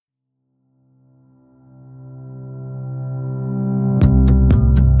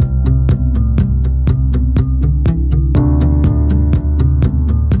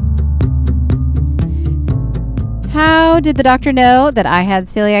did the doctor know that I had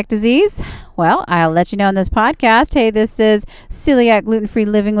celiac disease? Well, I'll let you know in this podcast. Hey, this is Celiac Gluten-Free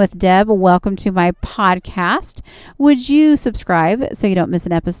Living with Deb. Welcome to my podcast. Would you subscribe so you don't miss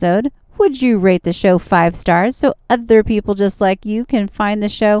an episode? Would you rate the show 5 stars so other people just like you can find the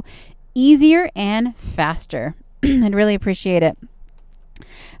show easier and faster? I'd really appreciate it.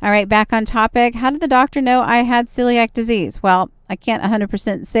 All right, back on topic. How did the doctor know I had celiac disease? Well, I can't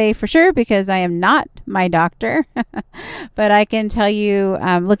 100% say for sure because I am not my doctor, but I can tell you,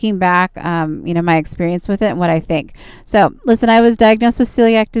 looking back, my experience with it and what I think. So, listen, I was diagnosed with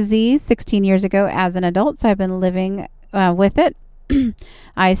celiac disease 16 years ago as an adult, so I've been living with it.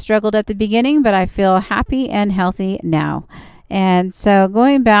 I struggled at the beginning, but I feel happy and healthy now. And so,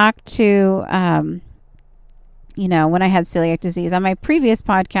 going back to when I had celiac disease. On my previous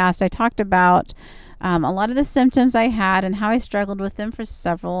podcast, I talked about a lot of the symptoms I had and how I struggled with them for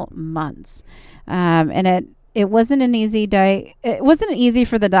several months. And it wasn't an easy day. It wasn't easy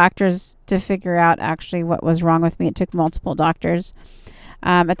for the doctors to figure out actually what was wrong with me. It took multiple doctors.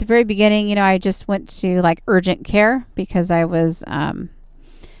 At the very beginning, I just went to urgent care because I was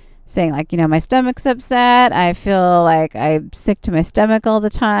saying my stomach's upset. I feel like I'm sick to my stomach all the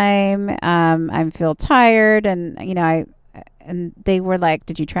time. I feel tired. And, and they were like,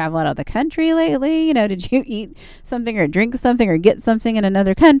 did you travel out of the country lately? Did you eat something or drink something or get something in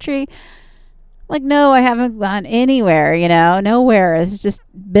another country? No, I haven't gone anywhere, nowhere. It's just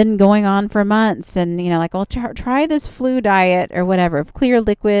been going on for months. And, well, try this flu diet or whatever, clear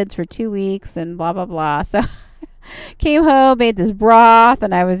liquids for 2 weeks and blah, blah, blah. So came home, made this broth,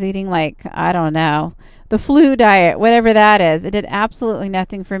 and I was eating I don't know, the flu diet, whatever that is. It did absolutely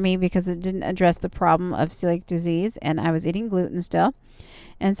nothing for me because it didn't address the problem of celiac disease, and I was eating gluten still.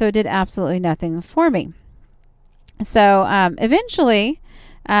 And so it did absolutely nothing for me. So eventually,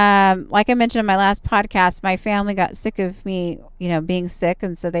 like I mentioned in my last podcast, my family got sick of me, being sick.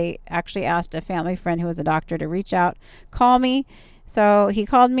 And so they actually asked a family friend who was a doctor to reach out, call me. So he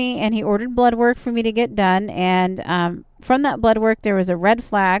called me and he ordered blood work for me to get done. And from that blood work, there was a red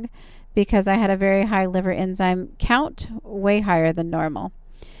flag because I had a very high liver enzyme count, way higher than normal.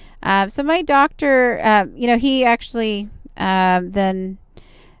 So my doctor, he actually then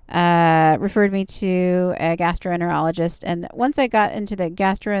referred me to a gastroenterologist. And once I got into the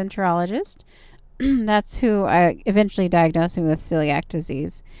gastroenterologist, that's who I eventually diagnosed me with celiac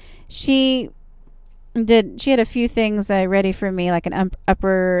disease. She had a few things ready for me, like an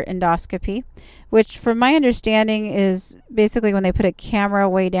upper endoscopy, which from my understanding is basically when they put a camera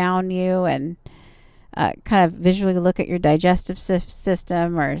way down you and kind of visually look at your digestive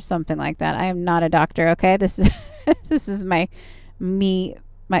system or something like that. I am not a doctor, okay? This is me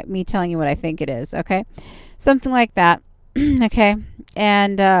telling you what I think it is, okay? Something like that, okay?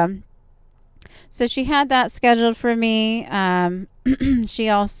 And so she had that scheduled for me. She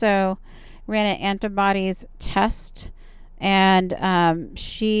also ran an antibodies test, and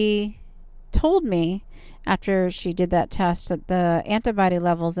she told me after she did that test that the antibody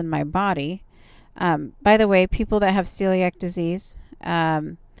levels in my body, by the way, people that have celiac disease, it's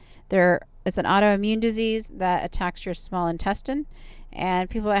an autoimmune disease that attacks your small intestine, and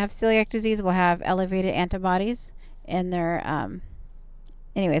people that have celiac disease will have elevated antibodies in their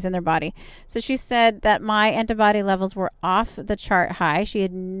in their body. So she said that my antibody levels were off the chart high. She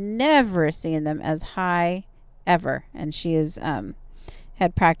had never seen them as high ever. And she is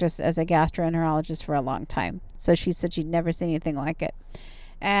had practiced as a gastroenterologist for a long time. So she said she'd never seen anything like it.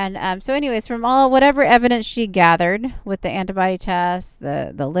 And so anyways, from whatever evidence she gathered with the antibody tests,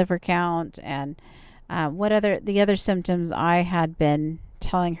 the liver count, and the other symptoms I had been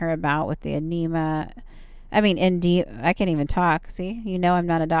telling her about with the anemia, I can't even talk. See, I'm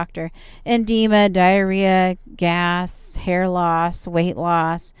not a doctor. Edema, diarrhea, gas, hair loss, weight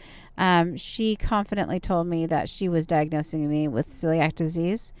loss. She confidently told me that she was diagnosing me with celiac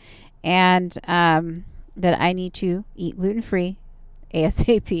disease and that I need to eat gluten-free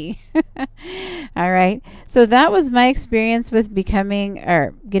ASAP. All right. So that was my experience with getting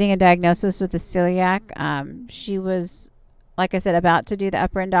a diagnosis with the celiac. She was, like I said, about to do the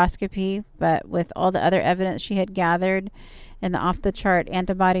upper endoscopy, but with all the other evidence she had gathered and the off-the-chart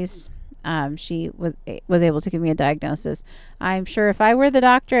antibodies, she was able to give me a diagnosis. I'm sure if I were the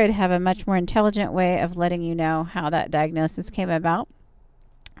doctor, I'd have a much more intelligent way of letting you know how that diagnosis came about.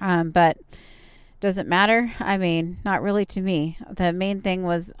 But doesn't matter. Not really to me. The main thing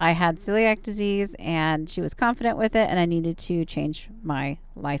was I had celiac disease and she was confident with it, and I needed to change my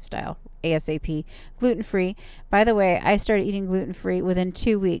lifestyle ASAP. Gluten-free. By the way, I started eating gluten-free. Within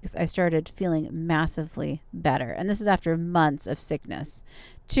 2 weeks, I started feeling massively better. And this is after months of sickness.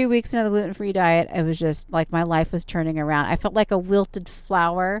 2 weeks into the gluten-free diet, it was just like my life was turning around. I felt like a wilted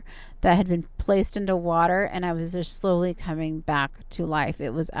flower that had been placed into water, and I was just slowly coming back to life.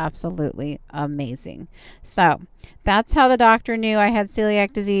 It was absolutely amazing. So that's how the doctor knew I had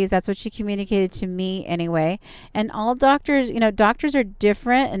celiac disease. That's what she communicated to me anyway. And all doctors, doctors are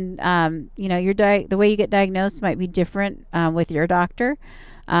different, and the way you get diagnosed might be different with your doctor.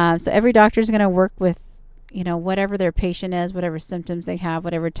 So every doctor is going to work with whatever their patient is, whatever symptoms they have,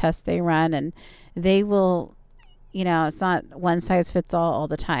 whatever tests they run, and they will, it's not one size fits all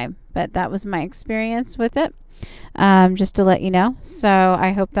the time. But that was my experience with it, just to let you know. So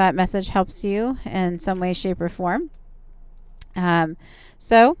I hope that message helps you in some way, shape, or form. And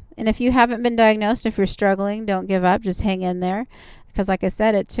if you haven't been diagnosed, if you're struggling, don't give up. Just hang in there. Because like I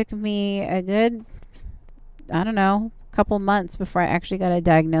said, it took me a good, couple months before I actually got a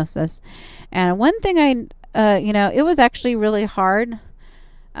diagnosis. And one thing it was actually really hard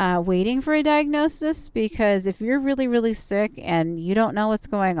waiting for a diagnosis, because if you're really, really sick and you don't know what's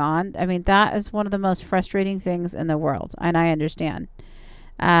going on, that is one of the most frustrating things in the world. And I understand.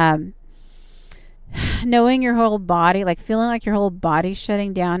 Knowing your whole body, like feeling like your whole body's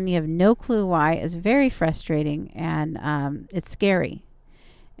shutting down and you have no clue why, is very frustrating, and it's scary.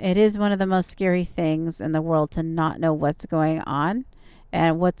 It is one of the most scary things in the world to not know what's going on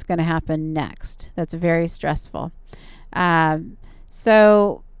and what's going to happen next. That's very stressful.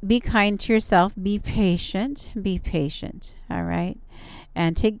 So be kind to yourself. Be patient. All right.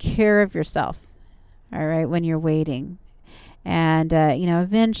 And take care of yourself. All right. When you're waiting. And,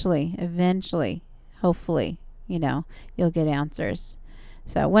 eventually, hopefully, you'll get answers.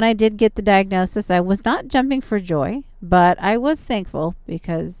 So when I did get the diagnosis, I was not jumping for joy, but I was thankful,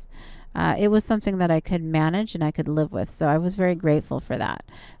 because it was something that I could manage and I could live with. So I was very grateful for that.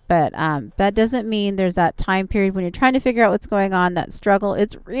 But that doesn't mean there's that time period when you're trying to figure out what's going on, that struggle.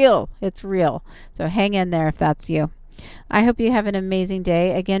 It's real. So hang in there if that's you. I hope you have an amazing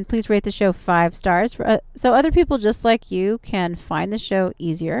day. Again, please rate the show 5 stars so other people just like you can find the show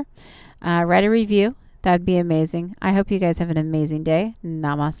easier. Write a review. That'd be amazing. I hope you guys have an amazing day.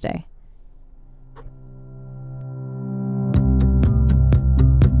 Namaste.